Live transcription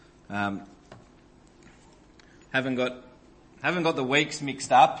Haven't got the weeks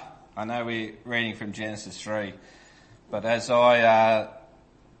mixed up. I know we're reading from Genesis 3, but as I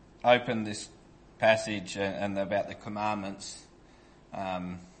opened this passage and about the commandments,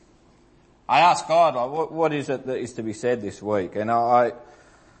 I asked God, what is it that is to be said this week? And I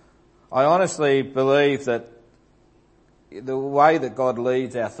honestly believe that the way that God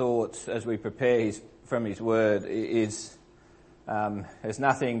leads our thoughts as we prepare from His Word is there's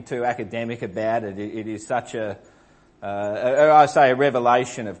nothing too academic about it. It is such a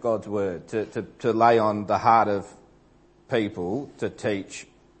revelation of God's Word to lay on the heart of people to teach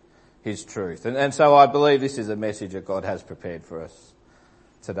His truth. And so I believe this is a message that God has prepared for us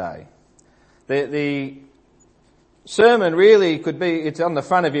today. The sermon really could be, it's on the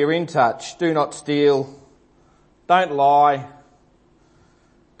front of your in touch. Do not steal. Don't lie.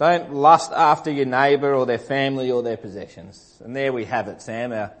 Don't lust after your neighbour or their family or their possessions. And there we have it,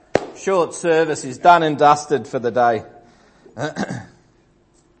 Sam. Our short service is done and dusted for the day.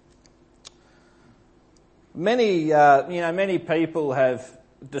 Many people have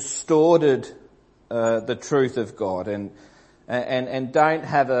distorted the truth of God and don't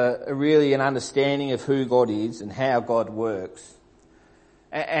have really an understanding of who God is and how God works.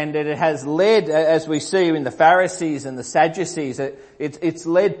 And it has led, as we see in the Pharisees and the Sadducees, it's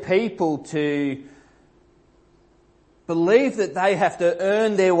led people to believe that they have to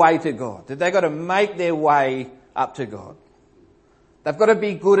earn their way to God, that they've got to make their way up to God. They've got to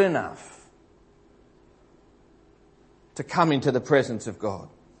be good enough to come into the presence of God.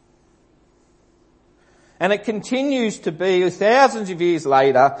 And it continues to be, thousands of years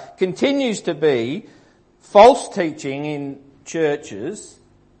later, continues to be false teaching in churches.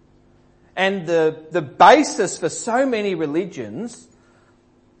 And the basis for so many religions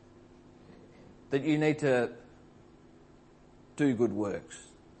that you need to do good works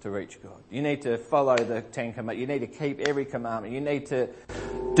to reach God. You need to follow the 10 commandments. You need to keep every commandment. You need to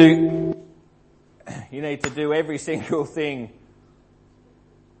do every single thing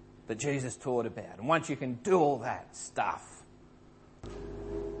that Jesus taught about. And once you can do all that stuff,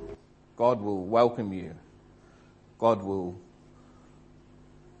 God will welcome you. God will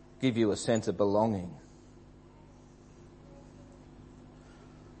give you a sense of belonging.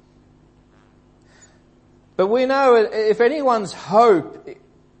 But we know if anyone's hope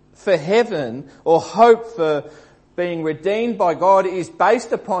for heaven or hope for being redeemed by God is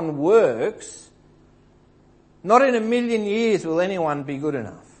based upon works, not in a million years will anyone be good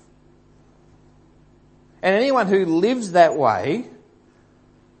enough. And anyone who lives that way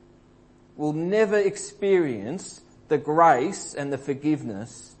will never experience the grace and the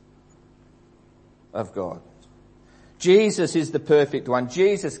forgiveness of God. Jesus is the perfect one.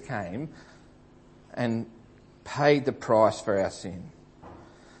 Jesus came and paid the price for our sin.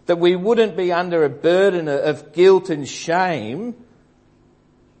 That we wouldn't be under a burden of guilt and shame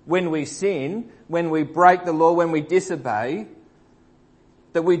when we sin, when we break the law, when we disobey.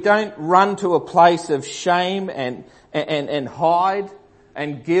 That we don't run to a place of shame and hide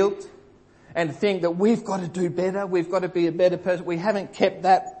and guilt and think that we've got to do better, we've got to be a better person. We haven't kept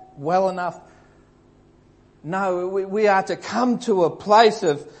that well enough. No, we are to come to a place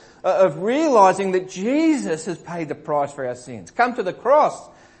of realising that Jesus has paid the price for our sins. Come to the cross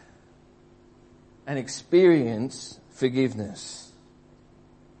and experience forgiveness.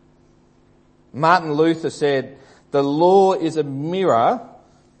 Martin Luther said, "The law is a mirror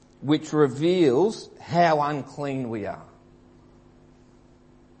which reveals how unclean we are.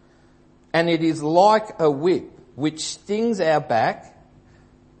 And it is like a whip which stings our back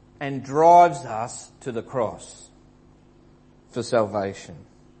and drives us to the cross for salvation."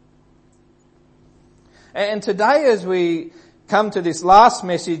 And today, as we come to this last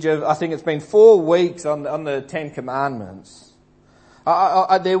message of, I think it's been 4 weeks on the 10 Commandments,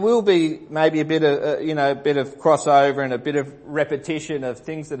 there will be maybe a bit of crossover and a bit of repetition of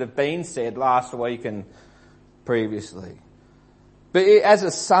things that have been said last week and previously. But as a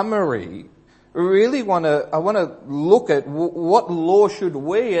summary, I want to look at what law should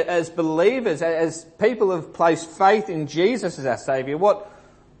we as believers, as people who have placed faith in Jesus as our Saviour, what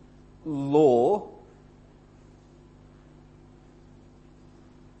law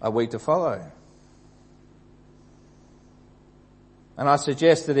are we to follow? And I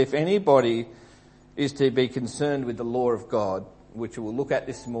suggest that if anybody is to be concerned with the law of God, which we'll look at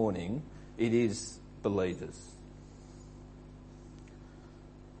this morning, it is believers.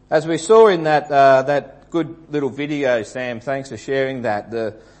 As we saw in that good little video, Sam, thanks for sharing that,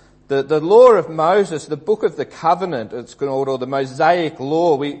 the law of Moses, the book of the covenant, it's called, or the Mosaic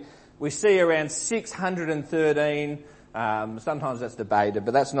law, we see around 613 Sometimes that's debated,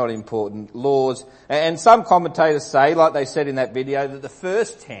 but that's not important. Laws. And some commentators say, like they said in that video, that the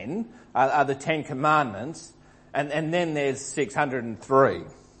first 10 are the 10 Commandments, and then there's 603.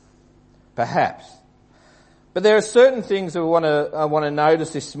 Perhaps. But there are certain things that I want to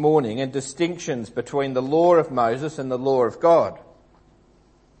notice this morning, and distinctions between the law of Moses and the law of God.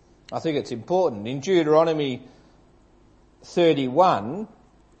 I think it's important. In Deuteronomy 31,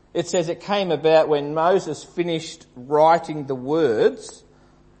 it says it came about when Moses finished writing the words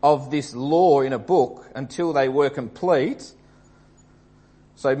of this law in a book until they were complete.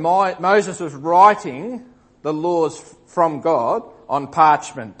 So Moses was writing the laws from God on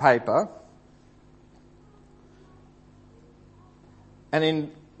parchment paper. And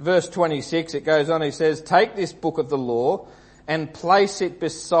in verse 26 it goes on, he says, "Take this book of the law and place it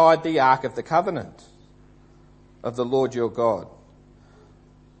beside the ark of the covenant of the Lord your God,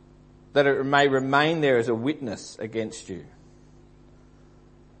 that it may remain there as a witness against you."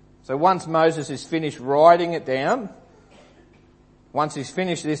 So once Moses is finished writing it down, once he's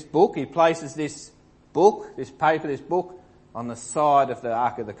finished this book, he places this book on the side of the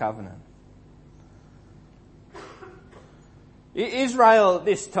Ark of the Covenant. Israel at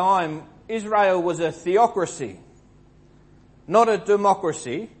this time, Israel was a theocracy, not a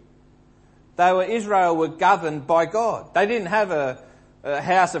democracy. Israel were governed by God. They didn't have a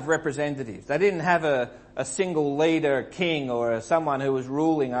House of Representatives. They didn't have a single leader, a king, or someone who was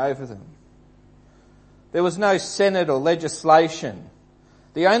ruling over them. There was no Senate or legislation.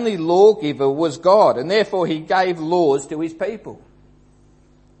 The only lawgiver was God, and therefore he gave laws to his people.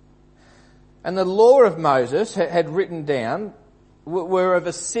 And the law of Moses had written down were of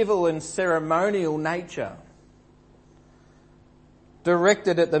a civil and ceremonial nature,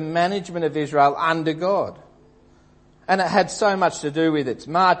 directed at the management of Israel under God. And it had so much to do with its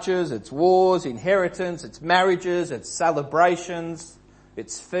marches, its wars, inheritance, its marriages, its celebrations,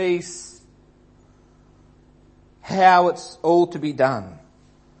 its feasts, how it's all to be done.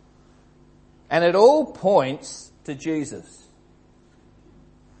 And it all points to Jesus.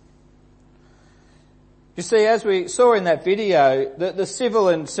 You see, as we saw in that video, the civil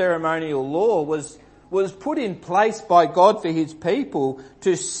and ceremonial law was put in place by God for his people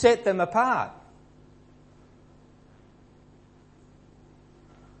to set them apart.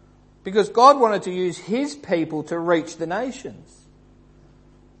 Because God wanted to use his people to reach the nations.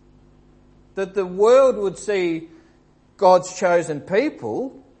 That the world would see God's chosen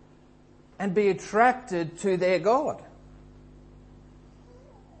people and be attracted to their God.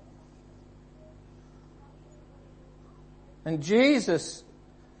 And Jesus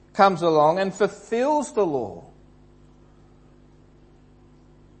comes along and fulfills the law.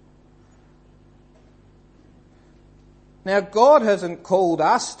 Now, God hasn't called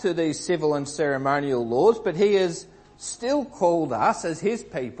us to these civil and ceremonial laws, but he has still called us as his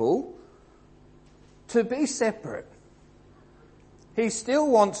people to be separate. He still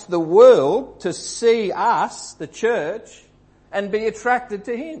wants the world to see us, the church, and be attracted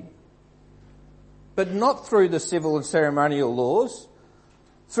to him. But not through the civil and ceremonial laws,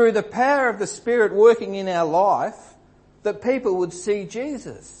 through the power of the Spirit working in our life, that people would see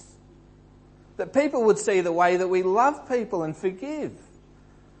Jesus. That people would see the way that we love people and forgive.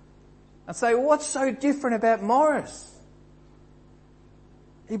 And say, what's so different about Morris?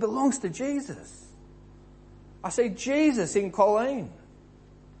 He belongs to Jesus. I see Jesus in Colleen.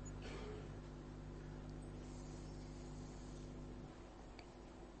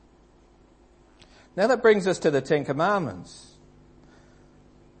 Now that brings us to the Ten Commandments.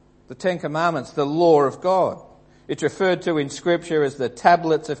 The Ten Commandments, the law of God. It's referred to in Scripture as the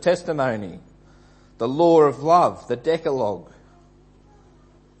tablets of testimony, the law of love, the Decalogue.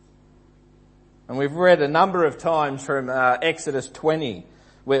 And we've read a number of times from Exodus 20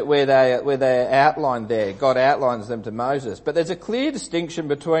 where they're outlined there. God outlines them to Moses. But there's a clear distinction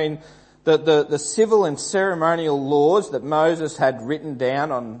between the civil and ceremonial laws that Moses had written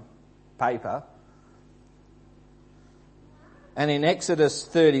down on paper. And in Exodus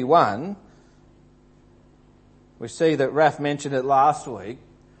 31, we see that Raph mentioned it last week,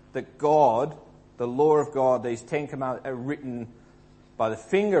 that God, the law of God, these 10 commandments are written by the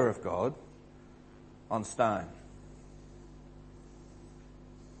finger of God on stone.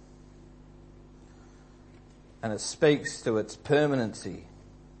 And it speaks to its permanency.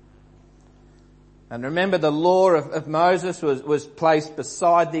 And remember, the law of Moses was placed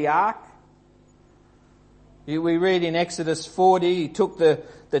beside the ark. We read in Exodus 40, he took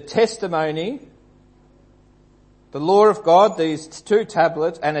the testimony, the law of God, these two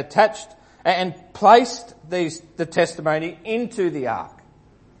tablets, and attached and placed the testimony into the ark.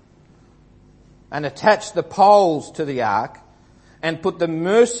 and attached the poles to the ark and put the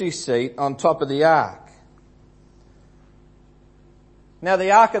mercy seat on top of the ark. Now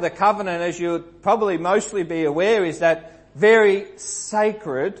the Ark of the Covenant, as you'll probably mostly be aware, is that very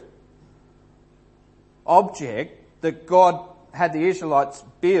sacred object that God had the Israelites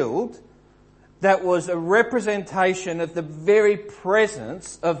build that was a representation of the very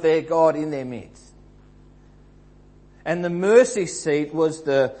presence of their God in their midst. And the mercy seat was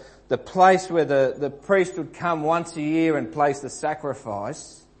the place where the priest would come once a year and place the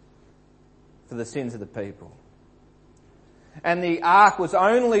sacrifice for the sins of the people. And the ark was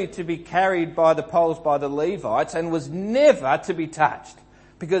only to be carried by the poles by the Levites and was never to be touched,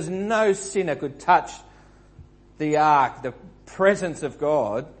 because no sinner could touch the ark, the presence of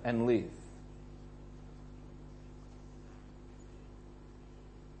God, and live.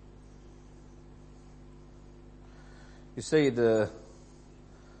 You see, the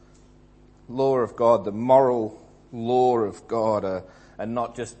law of God, the moral law of God are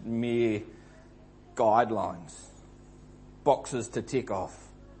not just mere guidelines, boxes to tick off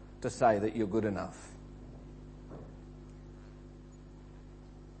to say that you're good enough.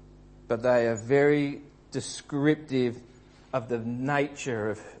 But they are very descriptive of the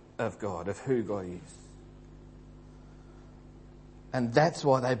nature of God, of who God is. And that's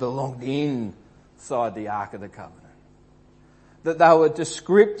why they belonged inside the Ark of the Covenant. That they were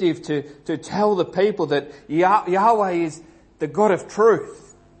descriptive to tell the people that Yahweh is the God of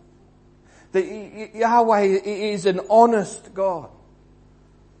truth. That Yahweh is an honest God.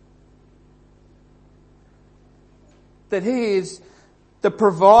 That He is the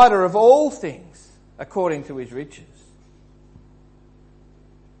provider of all things according to His riches.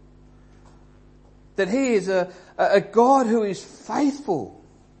 That He is a God who is faithful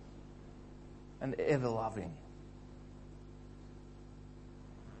and ever loving.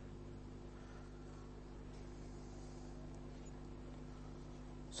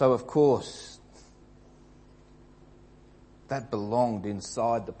 So of course, that belonged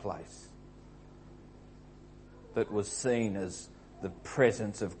inside the place that was seen as the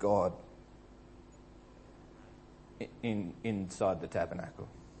presence of God inside the tabernacle.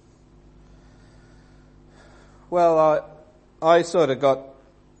 Well, I sort of got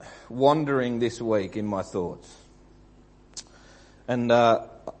wandering this week in my thoughts. And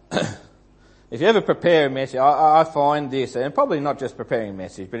if you ever prepare a message, I find this, and probably not just preparing a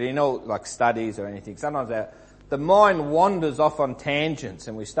message, but in all like studies or anything, sometimes the mind wanders off on tangents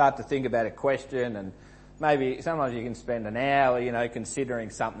and we start to think about a question, and maybe sometimes you can spend an hour, considering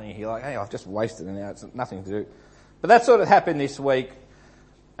something, and you're like, hey, I've just wasted an hour, it's nothing to do. But that sort of happened this week,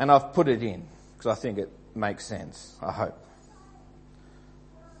 and I've put it in because I think it makes sense, I hope.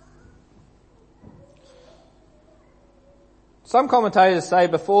 Some commentators say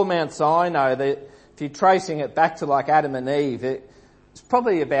before Mount Sinai, that if you're tracing it back to like Adam and Eve, it's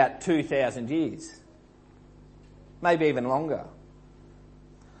probably about 2,000 years. Maybe even longer.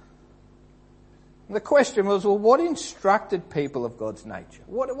 The question was, well, what instructed people of God's nature?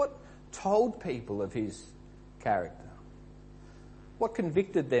 What told people of His character? What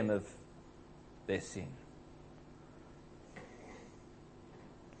convicted them of their sin?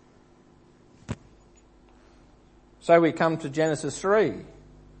 So we come to Genesis 3.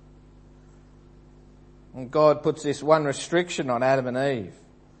 And God puts this one restriction on Adam and Eve,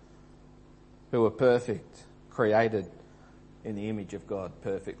 who were perfect, created in the image of God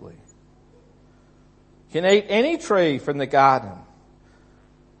perfectly. You can eat any tree from the garden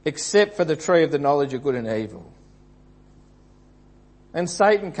except for the tree of the knowledge of good and evil. And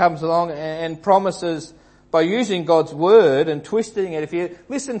Satan comes along and promises, by using God's word and twisting it, if you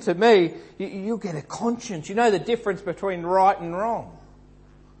listen to me, you'll get a conscience. You know the difference between right and wrong.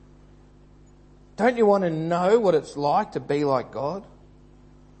 Don't you want to know what it's like to be like God?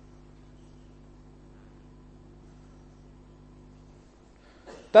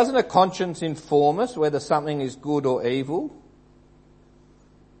 Doesn't a conscience inform us whether something is good or evil?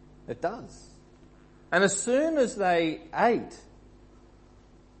 It does. And as soon as they ate,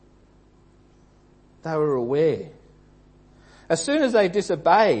 they were aware. As soon as they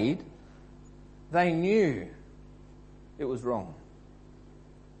disobeyed, they knew it was wrong.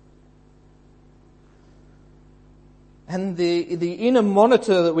 And the inner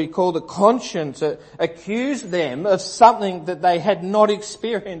monitor that we call the conscience accused them of something that they had not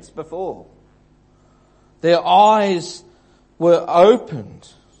experienced before. Their eyes were opened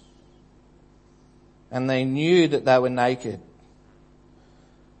and they knew that they were naked.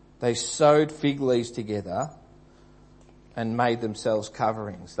 They sewed fig leaves together and made themselves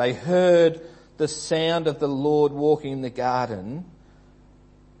coverings. They heard the sound of the Lord walking in the garden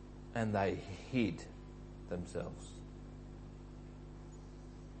and they hid themselves.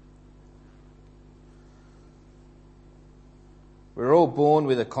 We're all born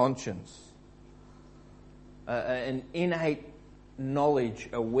with a conscience, an innate knowledge,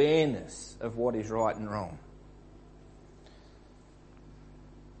 awareness of what is right and wrong.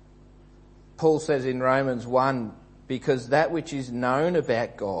 Paul says in Romans 1, because that which is known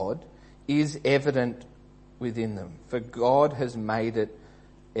about God is evident within them, for God has made it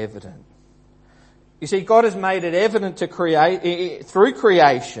evident. You see, God has made it evident to create through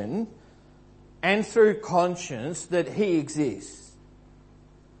creation and through conscience that He exists.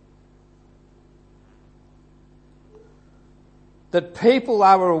 That people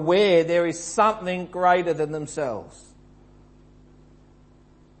are aware there is something greater than themselves.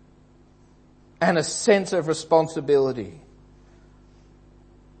 And a sense of responsibility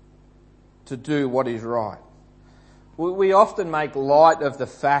to do what is right. We often make light of the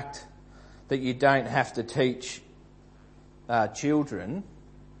fact that you don't have to teach children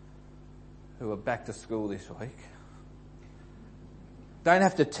who are back to school this week, don't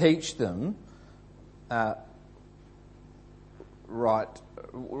have to teach them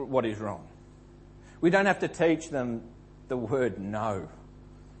what is wrong. We don't have to teach them the word no.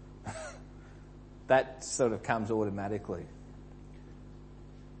 That sort of comes automatically.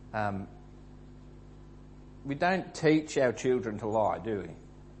 We don't teach our children to lie, do we?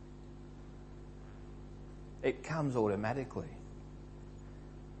 It comes automatically.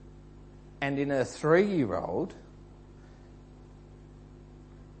 And in a 3-year-old,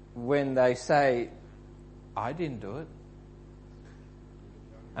 when they say, I didn't do it,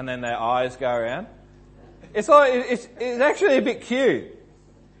 and then their eyes go around, it's actually a bit cute.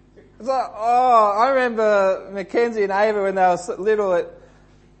 It's like, I remember Mackenzie and Ava when they were little,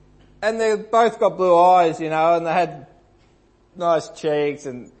 and they both got blue eyes, and they had nice cheeks,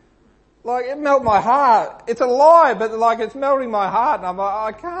 and it melted my heart. It's a lie, but it's melting my heart, and I'm like,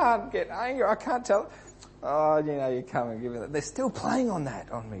 I can't get angry, I can't tell. Oh, you come and give me that. They're still playing on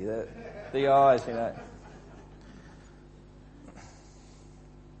that on me, the eyes,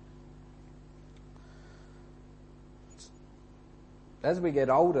 As we get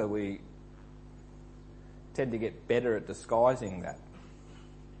older, we tend to get better at disguising that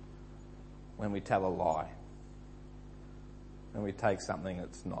when we tell a lie, when we take something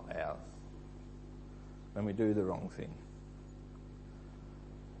that's not ours, when we do the wrong thing.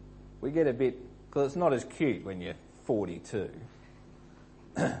 We get a bit, because it's not as cute when you're 42,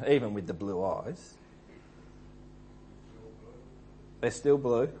 even with the blue eyes. They're still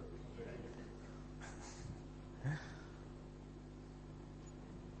blue.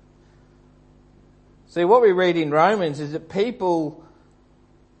 See, what we read in Romans is that people,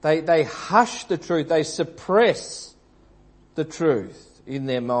 they hush the truth, they suppress the truth in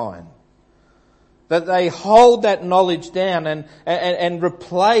their mind. That they hold that knowledge down and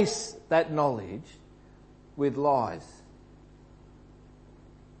replace that knowledge with lies.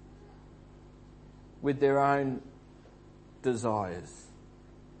 With their own desires.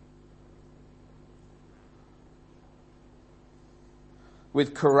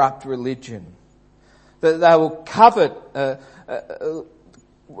 With corrupt religion. That they will covet.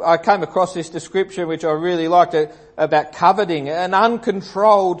 I came across this description which I really liked about coveting, an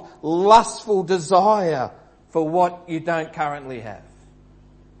uncontrolled, lustful desire for what you don't currently have.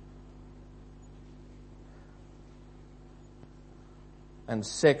 And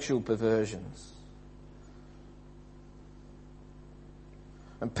sexual perversions.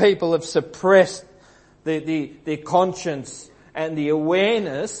 And people have suppressed their conscience and the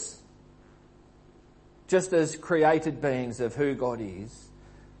awareness, just as created beings, of who God is,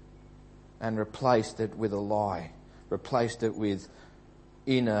 and replaced it with a lie, replaced it with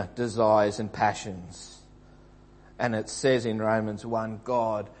inner desires and passions. And it says in Romans 1,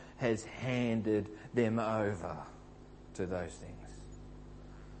 God has handed them over to those things.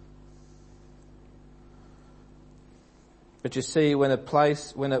 But you see, when a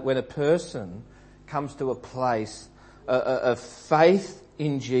person comes to a place of faith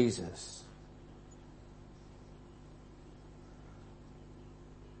in Jesus,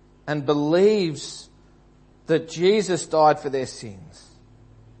 and believes that Jesus died for their sins,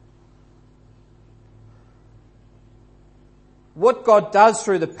 what God does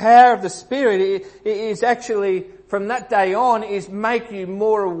through the power of the Spirit is actually, from that day on, is make you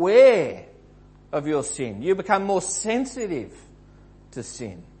more aware of your sin. You become more sensitive to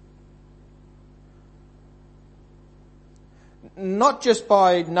sin. Not just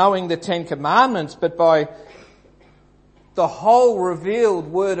by knowing the 10 Commandments, but by the whole revealed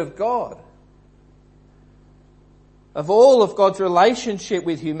Word of God. of all of God's relationship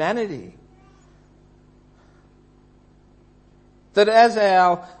with humanity. That as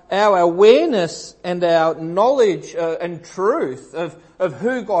our awareness and our knowledge and truth of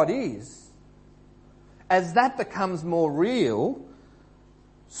who God is, as that becomes more real,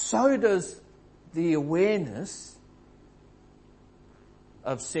 so does the awareness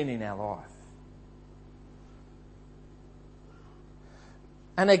of sin in our life.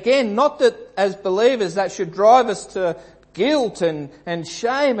 And again, not that as believers that should drive us to guilt and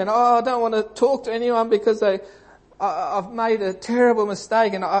shame and, I don't want to talk to anyone because I've made a terrible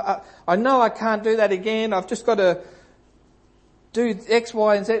mistake and I know I can't do that again. I've just got to do X,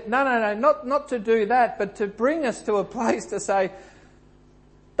 Y and Z. No, not to do that, but to bring us to a place to say,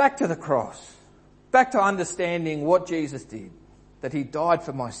 back to the cross, back to understanding what Jesus did, that he died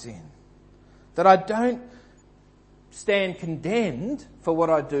for my sin, that I don't stand condemned for what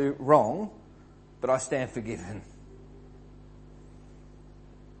I do wrong, but I stand forgiven.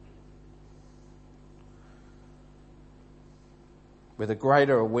 With a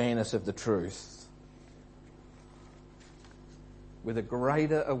greater awareness of the truth,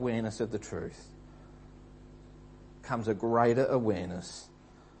 comes a greater awareness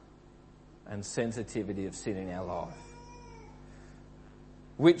and sensitivity of sin in our life,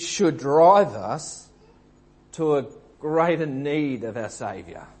 which should drive us to a greater need of our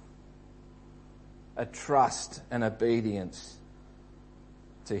Saviour, a trust and obedience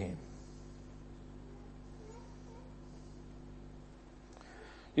to him.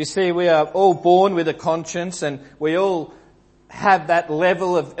 You see, we are all born with a conscience and we all have that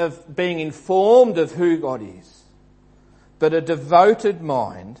level of being informed of who God is. But a devoted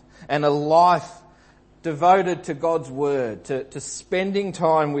mind and a life devoted to God's Word, to spending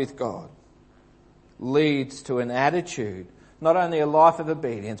time with God, leads to an attitude, not only a life of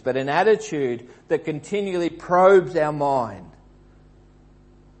obedience, but an attitude that continually probes our mind.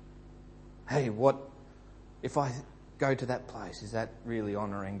 Hey, what if I go to that place? Is that really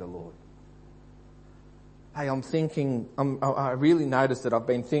honouring the Lord? Hey, I really noticed that I've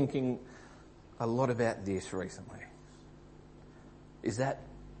been thinking a lot about this recently. Is that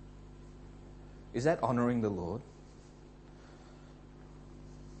honouring the Lord?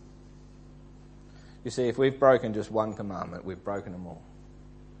 You see, if we've broken just one commandment, we've broken them all.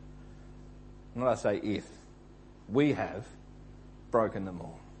 Not I say if. We have broken them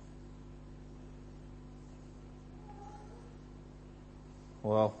all.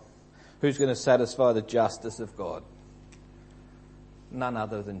 Well, who's going to satisfy the justice of God? None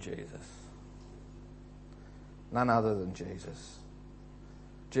other than Jesus. None other than Jesus.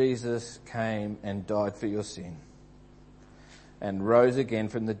 Jesus came and died for your sin and rose again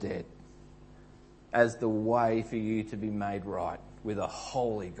from the dead as the way for you to be made right with a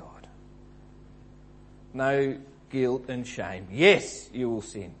holy God. No guilt and shame. Yes, you will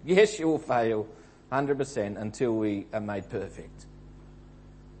sin. Yes, you will fail 100% until we are made perfect.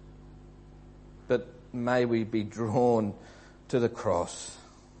 But may we be drawn to the cross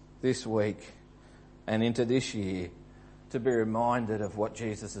this week and into this year to be reminded of what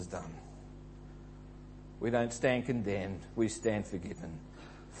Jesus has done. We don't stand condemned, we stand forgiven.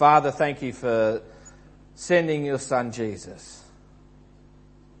 Father, thank you for sending your Son Jesus.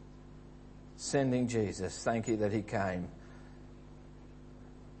 Sending Jesus. Thank you that he came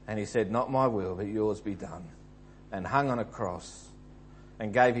and he said, not my will, but yours be done. And hung on a cross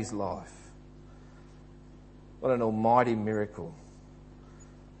and gave his life. What an almighty miracle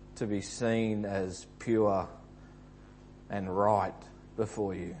to be seen as pure and right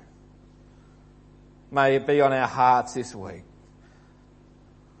before you. May it be on our hearts this week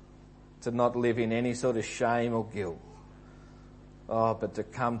to not live in any sort of shame or guilt. But to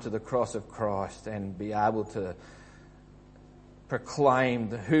come to the cross of Christ and be able to proclaim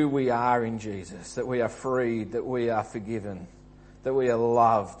who we are in Jesus, that we are freed, that we are forgiven, that we are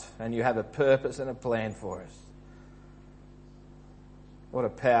loved, and you have a purpose and a plan for us. What a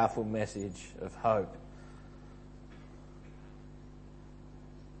powerful message of hope.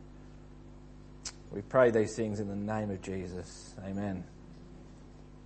 We pray these things in the name of Jesus. Amen.